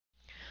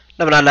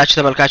ለምን አላችሁ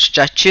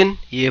ተመልካቾቻችን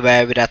ይህ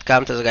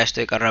ባዮቢ.com ተዘጋጅቶ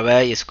የቀረበ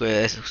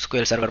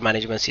የኤስኩኤል ሰርቨር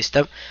ማኔጅመንት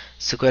ሲስተም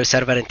SQL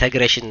ሰርቨር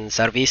ኢንተግሬሽን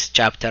ሰርቪስ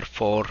ቻፕተር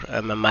 4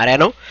 መማሪያ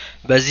ነው።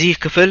 በዚህ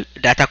ክፍል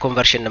ዳታ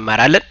ኮንቨርሽን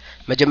እንማራለን።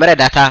 መጀመሪያ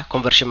ዳታ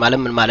ኮንቨርሽን ማለት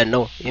ምን ማለት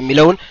ነው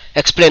የሚለውን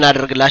ኤክስፕሌን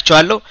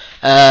አደርግላችኋለሁ።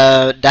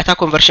 ዳታ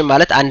ኮንቨርሽን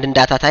ማለት አንድን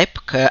ዳታ ታይፕ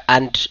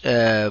ከአንድ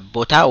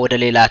ቦታ ወደ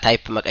ሌላ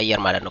ታይፕ መቀየር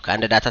ማለት ነው።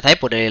 ከአንድ ዳታ ታይፕ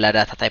ወደ ሌላ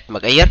ዳታ ታይፕ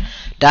መቀየር።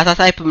 ዳታ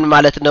ታይፕ ምን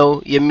ማለት ነው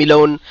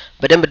የሚለውን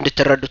በደንብ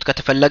እንድትረዱት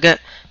ከተፈለገ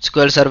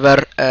SQL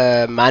ሰርቨር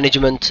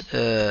ማኔጅመንት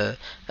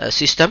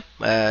ሲስተም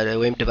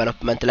ወይም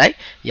ዴቨሎፕመንት ላይ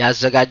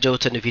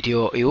ያዘጋጀውትን ቪዲዮ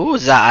እዩ።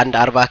 እዛ አንድ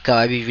 40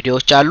 አካባቢ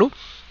ቪዲዮዎች አሉ።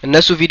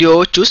 እነሱ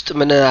ቪዲዮዎች ውስጥ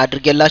ምን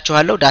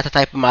አድርጌላችኋለሁ ዳታ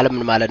ታይፕ ማለት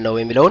ምን ማለት ነው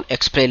የሚለውን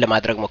ኤክስፕሌን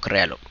ለማድረግ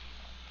ሞክሬያለሁ።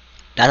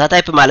 ዳታ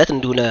ታይፕ ማለት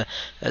እንዲሁነ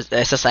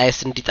SSIS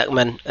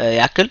እንዲጠቅመን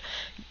ያክል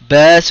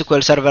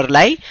በSQL ሰርቨር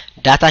ላይ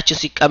ዳታችን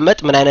ሲቀመጥ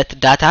ምን አይነት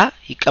ዳታ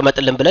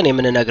ይቀመጥልን ብለን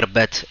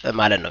የምንነግርበት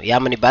ማለት ነው። ያ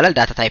ምን ይባላል?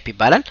 ዳታ ታይፕ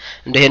ይባላል።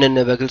 እንደሄንን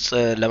በግልጽ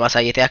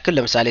ለማሳየት ያክል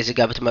ለምሳሌ እዚህ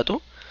ጋር ብትመጡ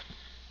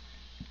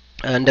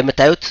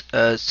እንደምታዩት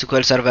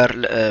SQL ሰርቨር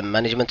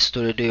ማኔጅመንት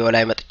ስቱዲዮ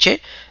ላይ መጥቼ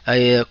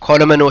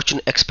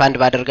ኮለመኖችን ኤክስፓንድ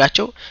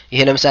ባደርጋቸው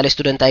ይሄ ለምሳሌ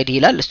ስቱደንት አይዲ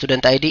ይላል።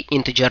 ስቱደንት አይዲ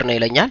ኢንቲጀር ነው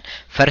ይለኛል።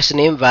 ፈርስት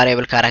ኔም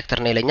ቫሪያብል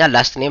ካራክተር ነው ይለኛል።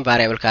 ላስት ኔም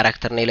ቫሪያብል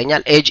ካራክተር ነው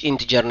ይለኛል። ኤጅ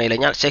ኢንቲጀር ነው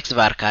ይለኛል። ሴክስ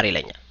ቫርካር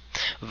ይለኛል።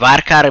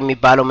 ቫርካር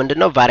የሚባለው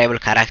ምንድነው? ቫሪያብል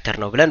ካራክተር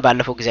ነው ብለን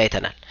ባለፈው ጊዜ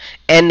አይተናል።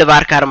 ኤን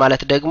ቫርካር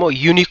ማለት ደግሞ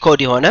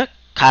ዩኒኮድ የሆነ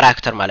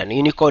ካራክተር ማለት ነው።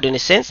 ዩኒኮድ ኢን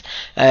ሴንስ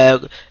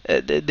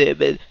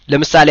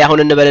ለምሳሌ አሁን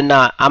እንበልና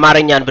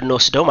አማርኛን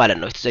ብንወስደው ማለት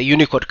ነው ኢትስ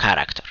ዩኒኮድ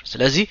ካራክተር።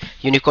 ስለዚህ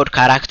ዩኒኮድ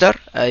ካራክተር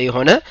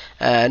የሆነ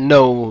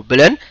ነው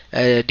ብለን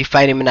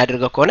ዲፋይን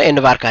የምናደርገው ከሆነ ኤን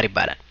ቫርካር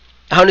ይባላል።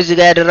 አሁን እዚህ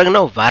ጋር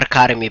ያደረግነው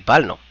ቫርካር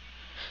የሚባል ነው።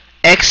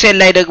 ኤክሴል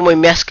ላይ ደግሞ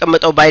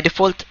የሚያስቀምጠው ባይ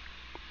ዲፎልት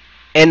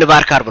ኤን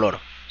ቫርካር ብሎ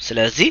ነው።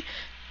 ስለዚህ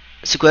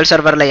SQL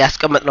ሰርቨር ላይ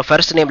ያስቀመጥነው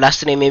ፈርስት ኔም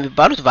ላስት ኔም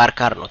የሚባሉት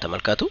ቫርካር ነው።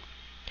 ተመልከቱ።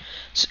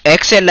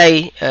 ኤክሴል ላይ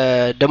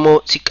ደግሞ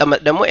ሲቀመጥ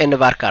ደግሞ ኤን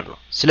ቫርካር ነው።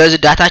 ስለዚህ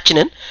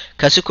ዳታችንን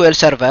ከSQL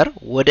ሰርቨር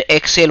ወደ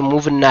ኤክሴል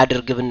ሙቭ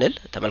እናድርግ ብንል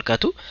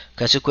ተመልከቱ፣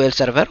 ከSQL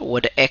ሰርቨር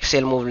ወደ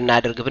ኤክሴል ሙቭ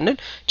እናድርግ ብንል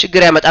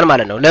ችግር ያመጣል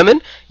ማለት ነው። ለምን?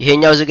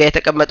 ይሄኛው እዚህ ጋር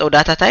የተቀመጠው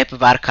ዳታ ታይፕ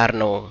ቫርካር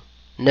ነው፣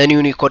 ነን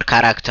ዩኒኮድ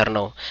ካራክተር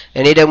ነው።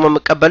 እኔ ደግሞ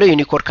የምቀበለው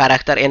ዩኒኮድ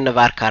ካራክተር ኤን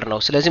ቫርካር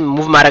ነው። ስለዚህ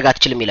ሙቭ ማድረግ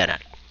አትችልም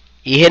ይለናል።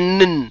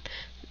 ይሄንን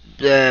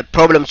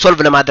ፕሮብለም ሶልቭ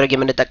ለማድረግ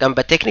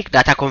የምንጠቀምበት ቴክኒክ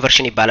ዳታ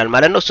ኮንቨርሽን ይባላል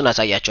ማለት ነው። እሱን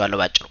አሳያችኋለሁ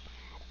ባጭሩ።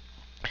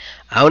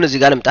 አሁን እዚህ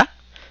ጋር ልምጣ።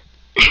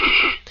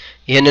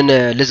 ይሄንን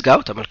ልዝጋው።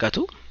 ተመልከቱ።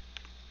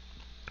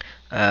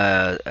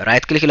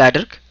 ራይት ክሊክ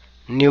ላድርግ።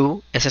 ኒው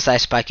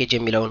SSIS ፓኬጅ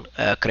የሚለውን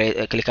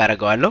ክሊክ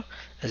አደርገዋለሁ።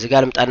 እዚህ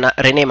ጋር ልምጣና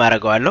ሪኔም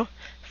አደርገዋለሁ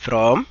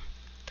from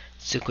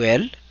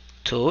SQL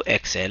to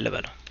Excel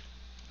በለው።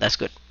 that's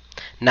good።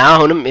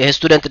 አሁንም ይሄ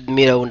ስቱደንት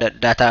የሚለው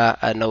ዳታ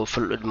ነው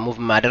ሙቭ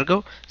ማድረገው።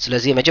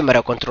 ስለዚህ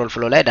የመጀመሪያው ኮንትሮል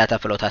ፍሎ ላይ ዳታ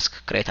ፍሎ ታስክ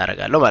ክሬት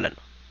አደርጋለሁ ማለት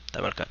ነው።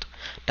 ተመልከቱ።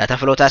 ዳታ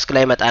ፍሎ ታስክ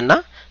ላይ መጣና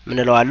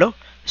ምን እለዋለሁ?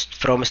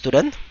 from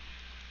student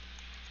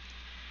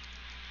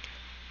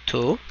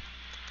to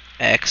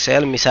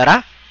Excel የሚሰራ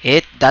ይሄ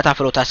ዳታ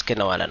ፍሎ ታስክ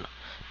ነው ማለት ነው።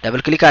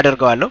 ደብል ክሊክ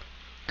አደርገዋለሁ።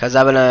 ከዛ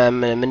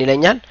ምን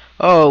ይለኛል?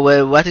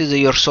 what is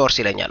your source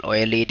ይለኛል።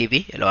 OLEDB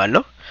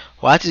እለዋለሁ።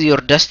 what is your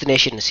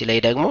destination ሲለኝ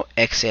ደግሞ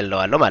Excel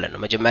እለዋለሁ ማለት ነው።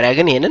 መጀመሪያ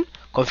ግን ይሄንን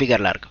ኮንፊገር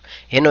ላድርገው።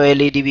 ይሄን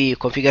OLEDB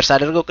ኮንፊገር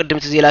ሳደርገው ቅድም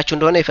ትዝ ይላችሁ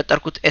እንደሆነ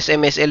የፈጠርኩት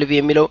SMSLV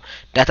የሚለው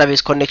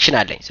ዳታቤዝ ኮኔክሽን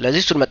አለኝ።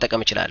 ስለዚህ እሱን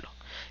መጠቀም እችላለሁ።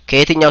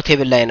 ከየትኛው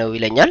ቴብል ላይ ነው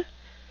ይለኛል።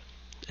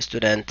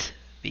 ስቱደንት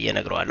ብዬ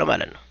ነግረዋለሁ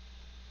ማለት ነው።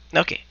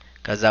 ኦኬ።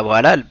 ከዛ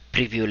በኋላ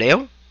ፕሪቪው ላይው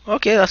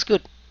ኦኬ that's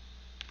good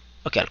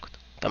ኦኬ አልኩት።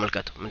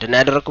 ተመልከቱ ምንድነው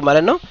ያደረኩት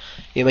ማለት ነው።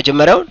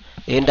 የመጀመሪያው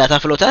ይሄን ዳታ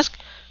ፍሎ ታስክ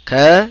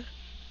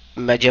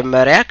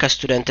ከመጀመሪያ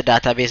ከስቱደንት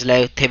ዳታቤዝ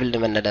ላይ ቴብል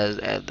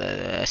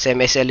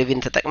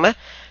SMSLVን ተጠቅመ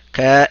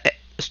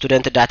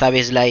ከስቱደንት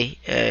ዳታቤዝ ላይ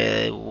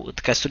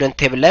ከስቱደንት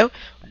ቴብል ላይ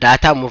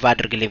ዳታ ሙቭ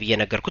አድርግልኝ ብዬ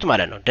ነገርኩት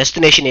ማለት ነው።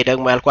 ዴስቲኔሽን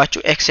ደግሞ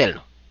ያልኳችሁ ኤክሴል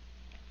ነው።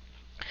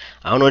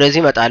 አሁን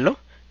ወደዚህ መጣለሁ።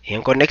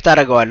 ይሄን ኮኔክት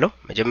አደርጋለሁ።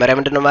 መጀመሪያ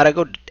ምንድነው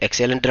ማድረገው?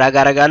 ኤክሴልን ድራግ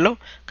አደርጋለሁ።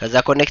 ከዛ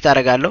ኮኔክት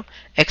አደርጋለሁ።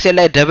 ኤክሴል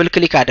ላይ ደብል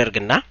ክሊክ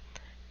አደርግና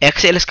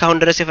ኤክሴል እስካሁን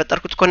ድረስ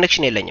የፈጠርኩት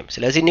ኮኔክሽን የለኝም።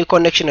 ስለዚህ ኒው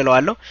ኮኔክሽን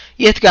እለዋለሁ።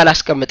 የት ጋር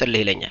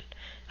ላስቀምጥልህ ይለኛል።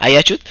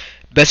 አያችሁት?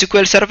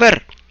 በSQL ሰርቨር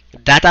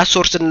ዳታ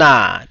ሶርስ እና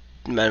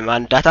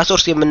ዳታ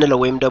ሶርስ የምንለው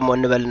ወይም ደግሞ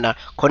እንበልና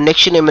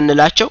ኮኔክሽን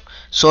የምንላቸው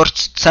ሶርስ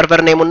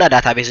ሰርቨር ኔሙና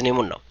ዳታቤዝ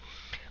ኔሙን ነው።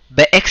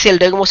 በኤክሴል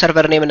ደግሞ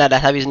ሰርቨር ኔም እና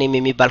ዳታቤዝ ኔም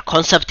የሚባል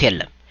ኮንሰፕት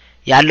የለም።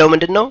 ያለው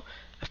ምንድነው?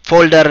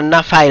 ፎልደር እና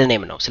ፋይል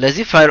ኔም ነው።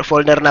 ስለዚህ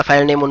ፎልደር እና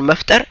ፋይል ኔሙን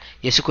መፍጠር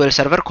የSQL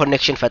ሰርቨር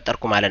ኮኔክሽን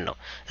ፈጠርኩ ማለት ነው።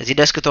 እዚህ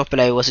ዴስክቶፕ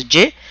ላይ ወስጄ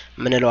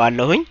ምን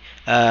እለዋለሁኝ?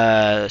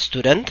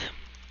 ስቱደንት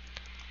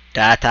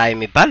ዳታ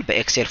የሚባል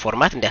በኤክሴል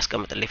ፎርማት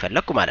እንዲያስቀምጥልኝ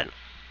ፈለኩ ማለት ነው።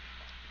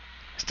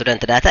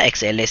 ስቱደንት ዳታ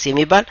XLS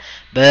የሚባል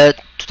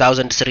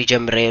በ2003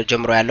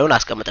 ጀምሮ ያለውን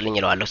አስቀምጥልኝ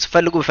እለዋለሁ።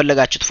 ሲፈልጉ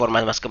በፈለጋችሁት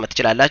ፎርማት ማስቀመጥ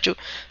ትችላላችሁ፣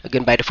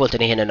 ግን ባይ ዲፎልት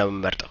እኔ ይሄንን ነው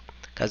የምመርጠው።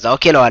 ከዛ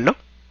ኦኬ እለዋለሁ።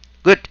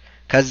 ጉድ።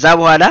 ከዛ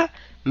በኋላ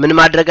ምን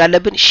ማድረግ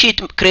አለብን? ሺት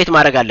ክሬት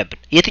ማድረግ አለብን።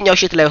 የትኛው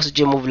ሺት ላይ ወስጄ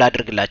ሙቭ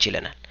ላድርግላችሁ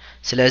ይለናል።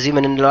 ስለዚህ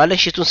ምን እንለዋለን?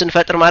 ሺቱን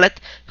ስንፈጥር ማለት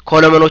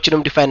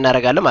ኮለመኖችንም ዲፋይን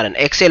እናደርጋለን ማለት ነው።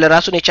 ኤክሴል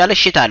ራሱን የቻለ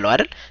ሺት አለው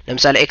አይደል?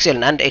 ለምሳሌ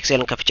ኤክሴልን አንድ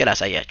ኤክሴልን ከፍቼ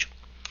ላሳያችሁ።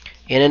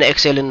 ይሄንን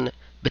ኤክሴልን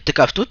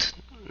ብትከፍቱት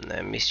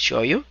ሚስ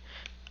ሾው ዩ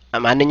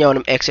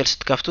ማንኛውንም ኤክሴል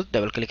ስትከፍቱት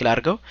ደብል ክሊክ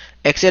ላድርገው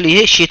ኤክሴል ይሄ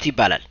ሺት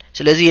ይባላል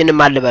ስለዚህ ይሄንን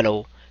ማልበለው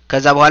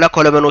ከዛ በኋላ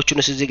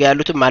ኮለመኖቹንስ እዚህ ጋር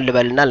ያሉትን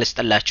ማልበልና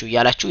ልስጥላችሁ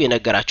ያላችሁ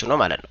የነገራችሁ ነው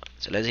ማለት ነው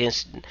ስለዚህ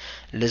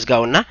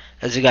ልዝጋውና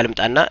እዚህ ጋር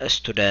ልምጣና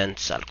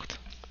ስቱደንትስ አልኩት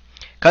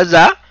ከዛ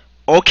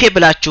ኦኬ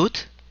ብላችሁት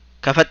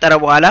ከፈጠረ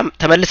በኋላ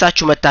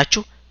ተመልሳችሁ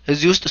መጣችሁ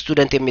እዚህ ውስጥ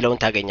ስቱደንት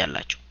የሚለውን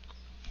ታገኛላችሁ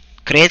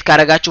ክሬት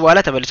ካረጋችሁ በኋላ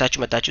ተመልሳችሁ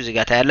መጣችሁ እዚህ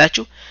ጋር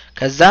ታያላችሁ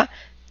ከዛ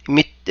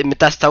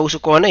የምታስታውሱ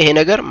ከሆነ ይሄ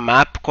ነገር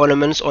ማፕ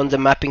ኮለመንስ ኦን ዘ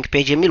ማፒንግ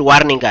ፔጅ የሚል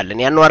ዋርኒንግ አለን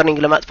ያን ዋርኒንግ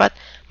ለማጥፋት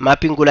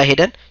ማፒንጉ ላይ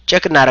ሄደን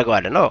ቼክ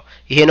እናደርገዋለን ነው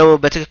ይሄ ነው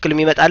በትክክል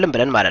የሚመጣልን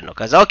ብለን ማለት ነው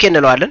ከዛ ኦኬ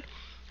እንለዋለን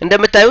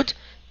እንደምታዩት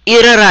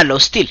ኤረር አለው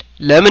ስቲል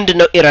ለምንድን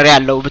ነው ኤረር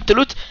ያለው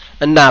ብትሉት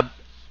እና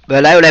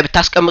በላዩ ላይ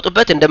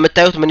ብታስቀምጡበት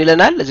እንደምታዩት ምን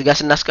ይለናል እዚህ ጋር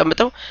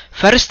ስናስቀምጠው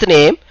ፈርስት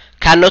ኔም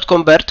cannot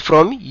convert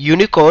from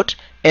unicode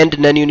and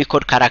non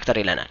unicode character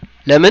ይለናል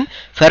ለምን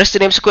ፈርስት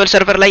ኔም ስኩዌል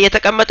ሰርቨር ላይ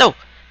የተቀመጠው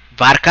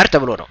varchar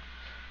ተብሎ ነው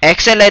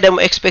ኤክሴል ላይ ደግሞ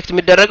ኤክስፔክት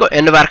የሚደረገው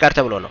varchar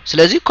ተብሎ ነው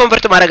ስለዚህ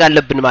ኮንቨርት ማድረግ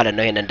አለብን ማለት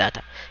ነው ይሄንን ዳታ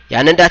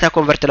ያንን ዳታ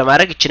ኮንቨርት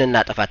ለማድረግ እቺን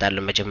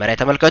እናጠፋታለን መጀመሪያ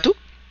ተመልከቱ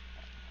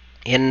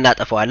ይሄንን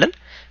እናጠፋዋለን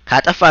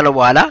ካጠፋ ነው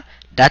በኋላ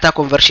ዳታ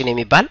ኮንቨርሽን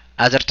የሚባል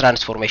አዘር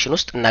ትራንስፎርሜሽን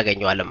ውስጥ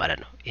እናገኘዋለን ማለት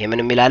ነው ይሄ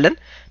ምን የሚላለን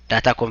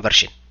ዳታ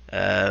ኮንቨርሽን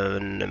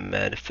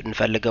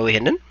እንፈልገው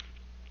ይሄንን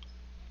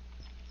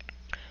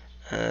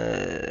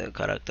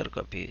character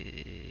copy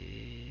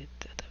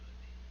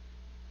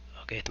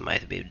okay it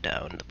might be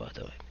down the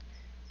bottom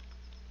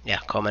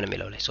common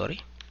የሚለው ላይ sorry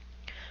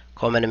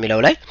common የሚለው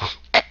ላይ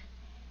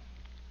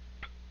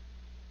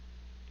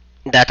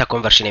ዳታ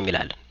ኮንቨርሽን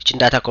የሚላለን እቺን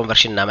ዳታ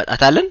ኮንቨርሽን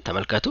እናመጣታለን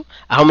ተመልከቱ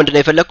አሁን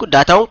ምንድነው የፈለኩት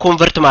ዳታውን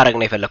ኮንቨርት ማድረግ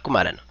ነው የፈለኩ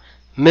ማለት ነው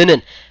ምንን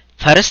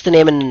ፈርስት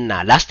ኔም እና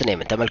ላስት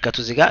ኔም ተመልከቱ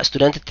እዚህ ጋር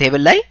ስቱደንት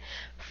ቴብል ላይ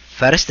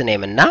ፈርስት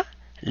ኔም እና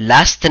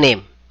ላስት ኔም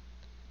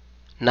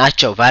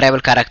ናቸው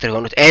ቫሪያብል ካራክተር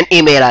የሆኑት ኤን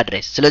ኢሜል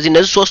አድሬስ ስለዚህ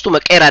እነዚህ ሶስቱ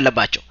መቀየር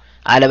አለባቸው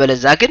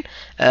አለበለዚያ ግን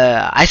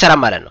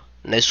አይሰራም ማለት ነው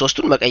እነዚህ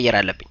ሶስቱን መቀየር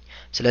አለብኝ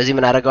ስለዚህ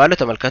ምን አደርጋለሁ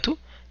ተመልከቱ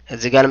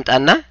እዚህ ጋር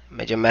ልምጣና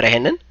መጀመሪያ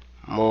ይሄንን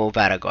ሙቭ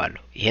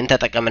አደርጋለሁ ይሄን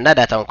ተጠቀምና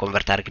ዳታውን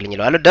ኮንቨርት አድርግልኝ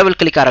ይለዋለሁ ደብል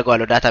ክሊክ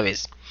አደርጋለሁ ዳታቤዝ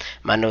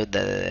ማነው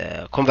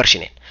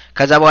ኮንቨርሽንን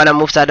ከዛ በኋላ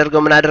ሙቭ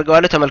አደርገው ምን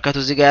አደርጋለሁ ተመልከቱ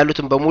እዚህ ጋር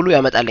ያሉትን በሙሉ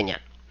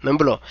ያመጣልኛል ምን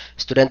ብሎ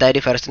ስቱደንት አይዲ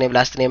ፈርስት ኔም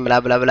ላስት ኔም ብላ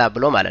ብላ ብላ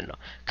ብሎ ማለት ነው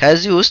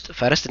ከዚህ ውስጥ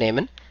ፈርስት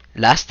ኔምን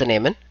ላስት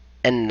ኔምን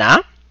እና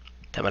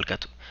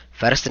ተመልከቱ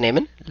ፈርስት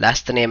ኔምን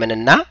ላስት ኔምን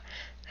እና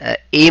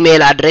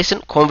ኢሜል አድሬስን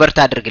ኮንቨርት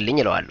አድርግልኝ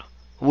ይለዋለሁ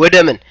ወደ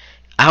ምን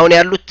አሁን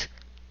ያሉት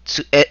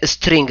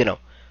ስትሪንግ ነው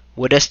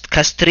ወደ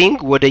ከስትሪንግ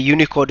ወደ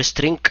ዩኒኮድ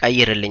ስትሪንግ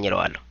ቀይርልኝ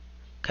ይለዋለሁ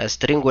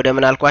ከስትሪንግ ወደ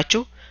ምን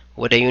አልኳችሁ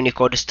ወደ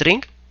ዩኒኮድ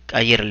ስትሪንግ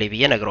ቀይርልኝ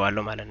ብዬ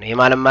ነግረዋለሁ ማለት ነው ይሄ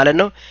ማለት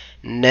ነው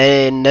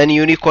ነን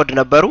ዩኒኮድ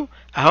ነበሩ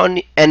አሁን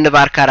ኤን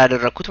varchar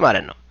አደረኩት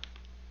ማለት ነው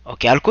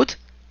ኦኬ አልኩት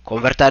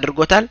ኮንቨርት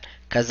አድርጎታል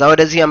ከዛ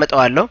ወደዚህ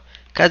ያመጣዋለሁ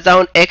ከዛ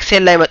አሁን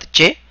ኤክሴል ላይ መጥቼ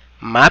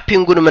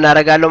ማፒንጉን ምን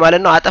አደርጋለሁ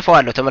ማለት ነው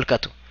አጠፋዋለሁ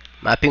ተመልከቱ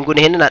ማፒንጉን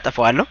ይሄንን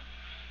አጠፋዋለሁ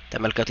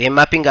ተመልከቱ ይሄን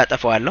ማፒንግ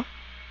አጠፋዋለሁ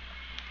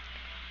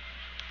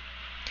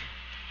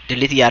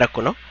ዲሊት ያረኩ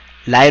ነው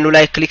ላይኑ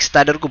ላይ ክሊክ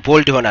ስታደርጉ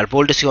ቦልድ ይሆናል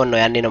ቦልድ ሲሆን ነው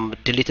ያኔ ነው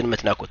ዲሊትን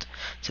የምትነኩት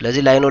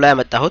ስለዚህ ላይኑ ላይ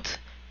አመጣሁት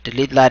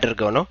ዲሊት ላይ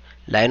አድርገው ነው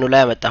ላይኑ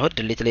ላይ አመጣሁት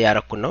ዲሊት ላይ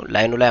ያረኩ ነው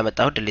ላይኑ ላይ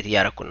አመጣሁት ዲሊት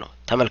ያረኩ ነው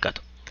ተመልከቱ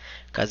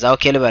ከዛ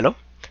ኦኬ ልበለው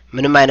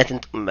ምንም አይነት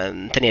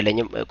እንትን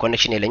የለኝም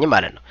ኮኔክሽን የለኝም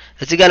ማለት ነው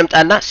እዚህ ጋር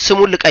ልምጣና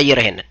ስሙን ልቀይር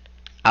ይሄንን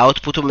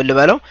አውትፑቱ ምን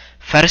ልበለው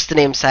ፈርስት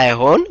ኔም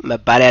ሳይሆን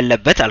መባል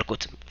ያለበት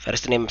አልኩት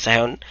ፈርስት ኔም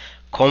ሳይሆን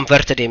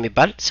ኮንቨርትድ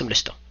የሚባል ስም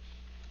ልስጠው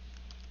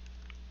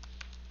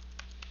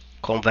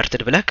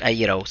ኮንቨርትድ ብለ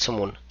ቀይረው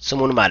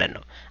ስሙን ማለት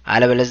ነው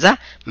አለበለዚያ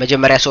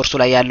መጀመሪያ ሶርሱ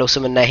ላይ ያለው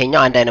ስምና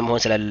ይሄኛው አንድ አይነት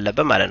መሆን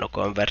ስለሌለበት ማለት ነው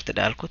ኮንቨርትድ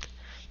አልኩት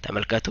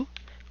ተመልከቱ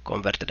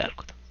ኮንቨርትድ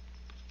አልኩት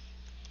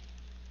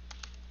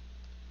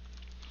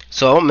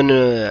ሶ ምን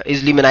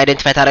ኢዝሊ ምን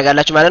አይደንቲፋይ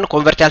ታደርጋላችሁ ማለት ነው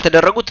ኮንቨርት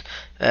ያልተደረጉት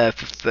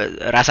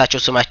ራሳቸው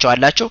ስማቸው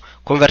አላቸው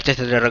ኮንቨርት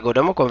የተደረገው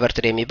ደግሞ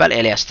ኮንቨርትድ የሚባል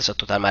ኤሊያስ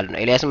ተሰጥቷል ማለት ነው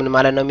ኤሊያስ ምን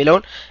ማለት ነው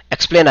የሚለውን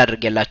ኤክስፕሌን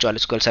አድርጌላችኋል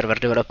ስኩል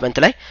ሰርቨር ዴቨሎፕመንት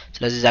ላይ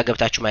ስለዚህ እዛ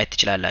ገብታችሁ ማየት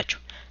ትችላላችሁ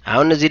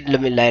አሁን እዚህ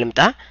ላይ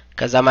ልምጣ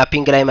ከዛ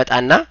ማፒንግ ላይ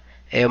መጣና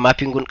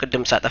ማፒንጉን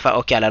ቅድም ሳጠፋ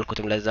ኦኬ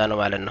አላልኩትም ለዛ ነው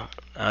ማለት ነው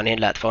አሁን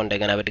ይሄን ላጥፋው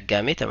እንደገና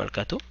በድጋሚ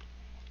ተመልከቱ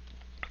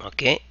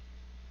ኦኬ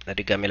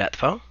በድጋሚ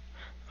ላጥፋው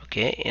ኦኬ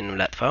ይሄንም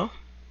ላጥፋው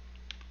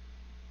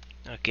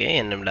ኦኬ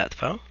ይሄንም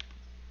ላጥፋው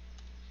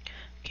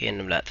ኦኬ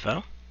ይሄንም ላጥፋው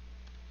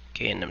ኦኬ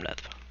ይሄንም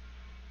ላጥፋው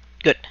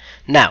ጉድ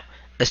ናው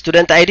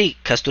ስቱደንት አይዲ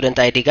ከስቱደንት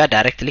አይዲ ጋር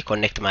ዳይሬክትሊ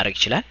ኮኔክት ማድረግ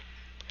ይችላል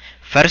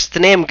ፈርስት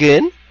ኔም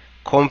ግን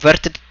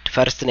ኮንቨርትድ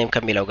ፈርስት ኔም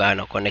ከሚለው ጋር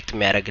ነው ኮኔክት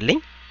የሚያደርግልኝ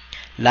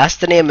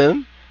ላስት ኔምም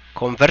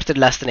ኮንቨርትድ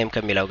ላስት ኔም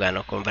ከሚለው ጋር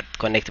ነው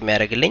ኮኔክት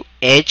የሚያደርግልኝ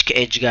ኤጅ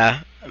ከኤጅ ጋር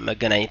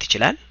መገናኘት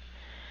ይችላል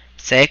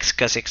ሴክስ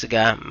ከሴክስ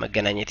ጋር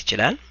መገናኘት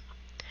ይችላል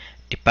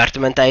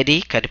ዲፓርትመንት አይዲ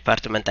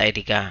ከዲፓርትመንት አይዲ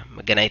ጋር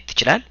መገናኘት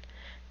ይችላል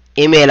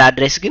ኢሜል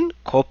አድሬስ ግን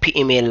ኮፒ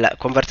ኢሜል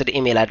ኮንቨርትድ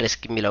ኢሜል አድሬስ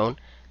የሚለውን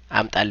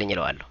አምጣልኝ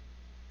ይለዋለሁ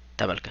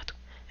ተመልከቱ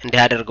እንዲህ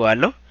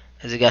አደርገዋለሁ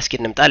እዚህ ጋር እስኪ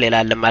እንምጣ ሌላ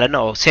አለ ማለት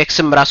ነው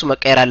ሴክስም ራሱ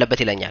መቀየር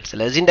አለበት ይለኛል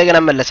ስለዚህ እንደገና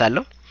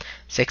መለሳለሁ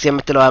ሴክስ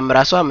የምትለው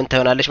ራሷ ምን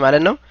ትሆናለች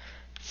ማለት ነው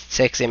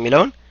ሴክስ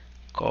የሚለውን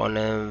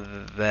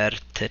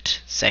converted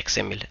sex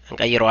የሚል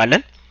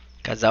እንቀይረዋለን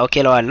ከዛ ኦኬ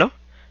ለዋለሁ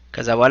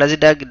ከዛ በኋላ እዚህ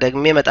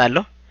ደግሜ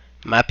እመጣለሁ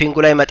ማፒንጉ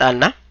ላይ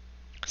መጣልና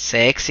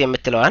ሴክስ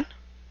የምትለዋን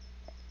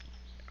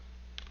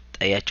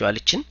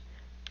ጠያቸዋልችን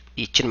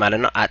ይችን ማለት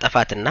ነው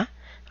አጠፋትና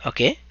ኦኬ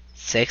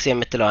ሴክስ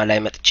የምትለዋን ላይ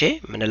መጥቼ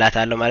ምን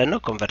እላታለሁ ማለት ነው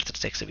converted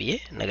sex ብዬ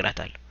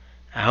ነግራታለሁ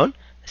አሁን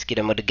እስኪ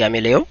ደግሞ ድጋሜ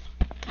ለየው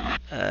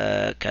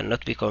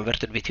cannot be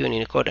converted between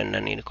Unicode and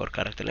non-Unicode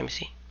character let me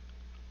see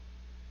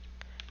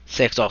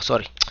sex oh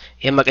sorry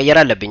ይሄን መቀየር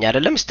አለብኝ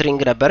አይደለም string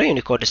ነበረ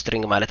Unicode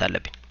string ማለት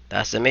አለብኝ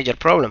that's the major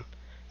problem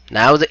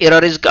now the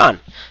error is gone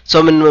so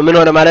ምን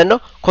ሆነ ማለት ነው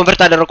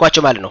ኮንቨርት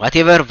አደረኳቸው ማለት ነው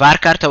whatever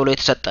varchar ተብሎ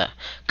የተሰጠ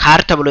car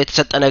ተብሎ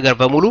የተሰጠ ነገር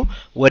በሙሉ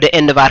ወደ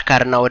n varchar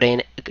እና ወደ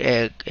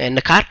n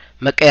car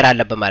መቀየር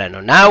አለበት ማለት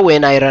ነው now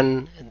when I run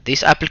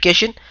this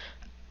application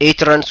it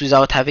runs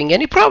without having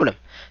any problem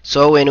so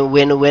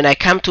when I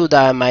come to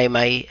my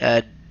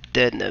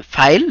the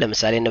file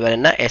ለምሳሌ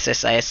እንበልና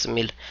SSIS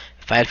ሚል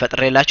ፋይል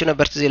ፈጥሬላችሁ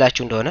ነበር ትዝ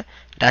ይላችሁ እንደሆነ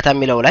ዳታ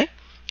ሚለው ላይ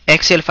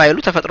ኤክሴል ፋይሉ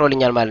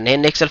ተፈጥሮልኛል ማለት ነው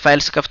ይሄን ኤክሴል ፋይል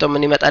ስከፍተው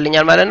ምን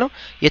ይመጣልኛል ማለት ነው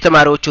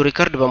የተማሪዎቹ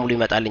ሪከርድ በሙሉ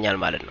ይመጣልኛል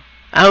ማለት ነው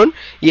አሁን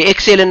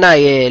የኤክሴል እና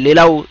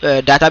የሌላው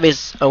ዳታቤዝ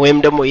ወይም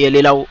ደግሞ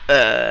የሌላው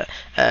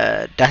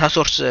ዳታ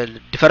ሶርስ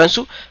ዲፈረንሱ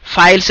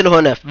ፋይል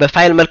ስለሆነ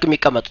በፋይል መልክ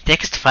የሚቀመጡ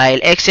ቴክስት ፋይል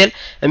ኤክሴል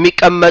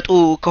የሚቀመጡ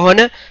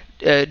ከሆነ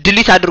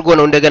ዲሊት አድርጎ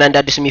ነው እንደገና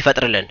እንዳዲስ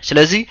የሚፈጥርልን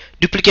ስለዚህ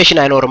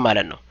ዱፕሊኬሽን አይኖርም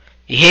ማለት ነው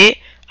ይሄ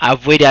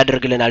avoid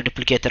ያደርግልናል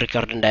ዱፕሊኬት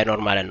ሪከርድ እንዳይኖር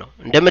ማለት ነው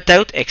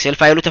እንደምታዩት ኤክሴል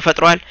ፋይሉ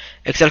ተፈጥሯል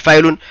ኤክሴል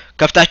ፋይሉን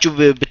ከፍታችሁ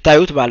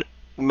ብታዩት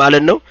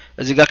ማለት ነው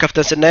እዚህ ጋር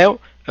ከፍተን ስናየው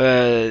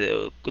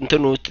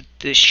እንትኑ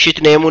ሺት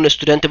ኔሙን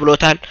ስቱደንት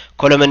ብሎታል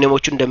ኮለመን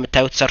ኔሞቹ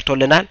እንደምታዩት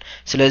ሰርቶልናል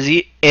ስለዚህ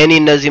ኤኒ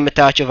እነዚህ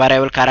የምታዩቸው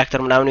ቫሪያብል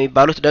ካራክተር ምናምን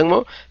የሚባሉት ደግሞ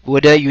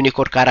ወደ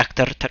ዩኒኮድ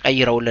ካራክተር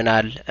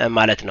ተቀይረውልናል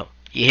ማለት ነው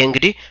ይሄ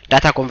እንግዲህ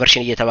ዳታ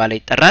ኮንቨርሽን እየተባለ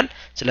ይጠራል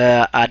ስለ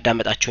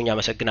አዳመጣችሁኝ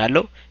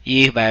አመሰግናለሁ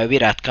ይህ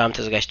biobi.com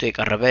ተዘጋጅቶ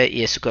የቀረበ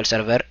የSQL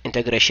ሰርቨር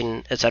ኢንተግሬሽን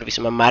ሰርቪስ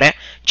መማሪያ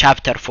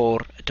ቻፕተር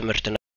 4 ትምህርት